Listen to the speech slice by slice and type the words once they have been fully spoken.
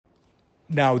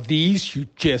Now, these you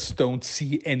just don't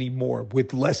see anymore.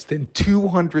 With less than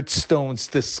 200 stones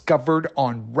discovered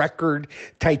on record,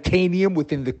 titanium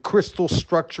within the crystal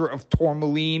structure of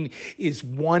tourmaline is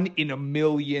 1 in a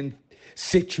million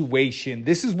situation.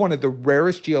 This is one of the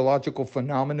rarest geological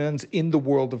phenomenons in the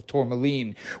world of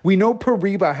tourmaline. We know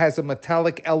Paraiba has a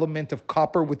metallic element of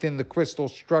copper within the crystal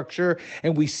structure,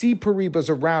 and we see Paraibas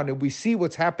around, and we see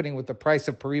what's happening with the price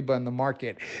of Paraiba in the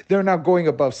market. They're now going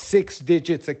above 6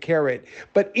 digits a carat.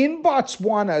 But in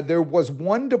Botswana, there was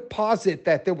one deposit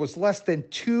that there was less than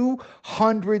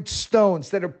 200 stones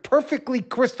that are perfectly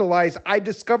crystallized. I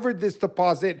discovered this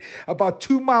deposit about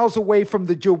 2 miles away from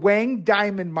the Jawang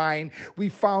diamond mine. We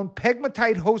found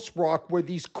pegmatite host rock where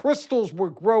these crystals were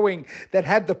growing that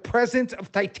had the presence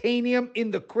of titanium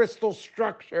in the crystal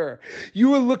structure.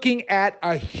 You are looking at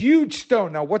a huge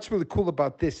stone. Now, what's really cool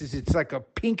about this is it's like a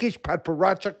pinkish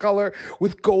paparacha color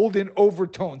with golden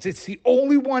overtones. It's the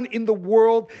only one in the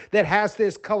world that has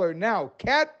this color. Now,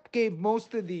 Kat gave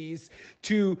most of these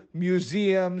to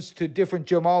museums, to different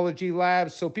gemology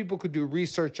labs, so people could do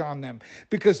research on them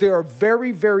because they are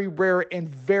very, very rare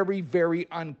and very, very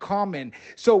uncommon.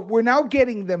 So we're now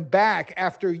getting them back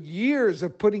after years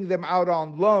of putting them out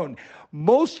on loan.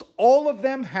 Most all of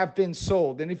them have been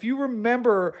sold. And if you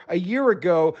remember a year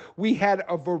ago, we had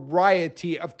a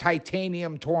variety of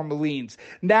titanium tourmalines.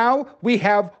 Now we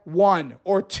have one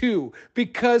or two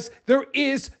because there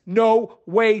is no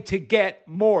way to get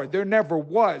more. There never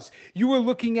was. You are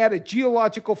looking at a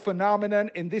geological phenomenon,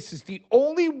 and this is the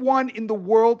only one in the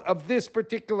world of this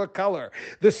particular color.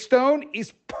 The stone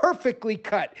is perfectly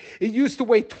cut. It used to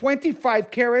weigh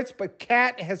 25 carats, but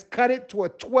Kat has cut it to a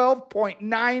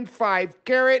 12.95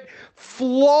 carat.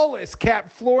 Flawless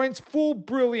Kat Florence, full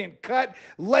brilliant cut.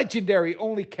 Legendary.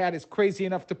 Only Kat is crazy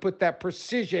enough to put that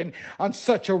precision on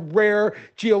such a rare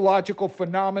geological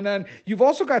phenomenon. You've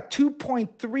also got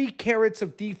 2.3 carats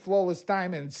of deep flawless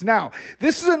diamonds. Now,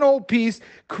 this is an old piece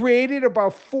created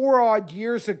about 4 odd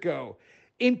years ago.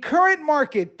 In current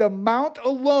market, the mount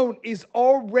alone is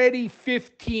already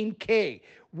 $15K.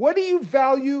 What do you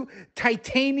value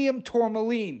titanium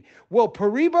tourmaline? Well,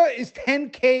 Paraiba is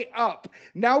 10K up,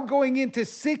 now going into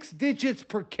 6 digits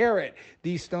per carat.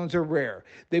 These stones are rare.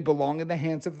 They belong in the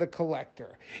hands of the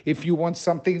collector. If you want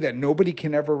something that nobody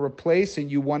can ever replace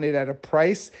and you want it at a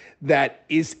price that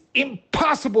is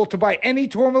impossible to buy any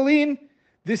tourmaline,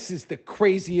 this is the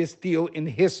craziest deal in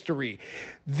history.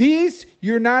 These,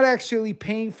 you're not actually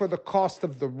paying for the cost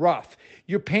of the rough.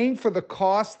 You're paying for the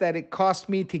cost that it cost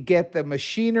me to get the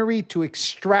machinery to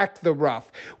extract the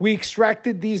rough. We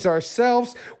extracted these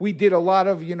ourselves. We did a lot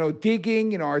of,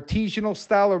 digging, artisanal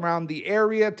style around the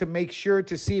area to make sure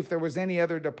to see if there was any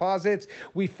other deposits.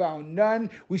 We found none.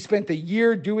 We spent a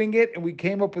year doing it, and we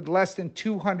came up with less than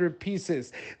 200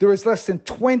 pieces. There was less than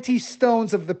 20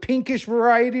 stones of the pinkish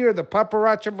variety or the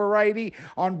paparacha variety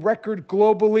on record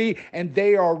globally, and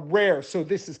they are rare. So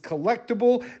this is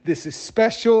collectible, this is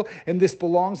special, and this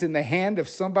belongs in the hand of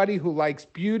somebody who likes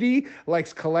beauty,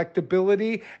 likes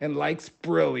collectability, and likes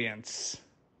brilliance.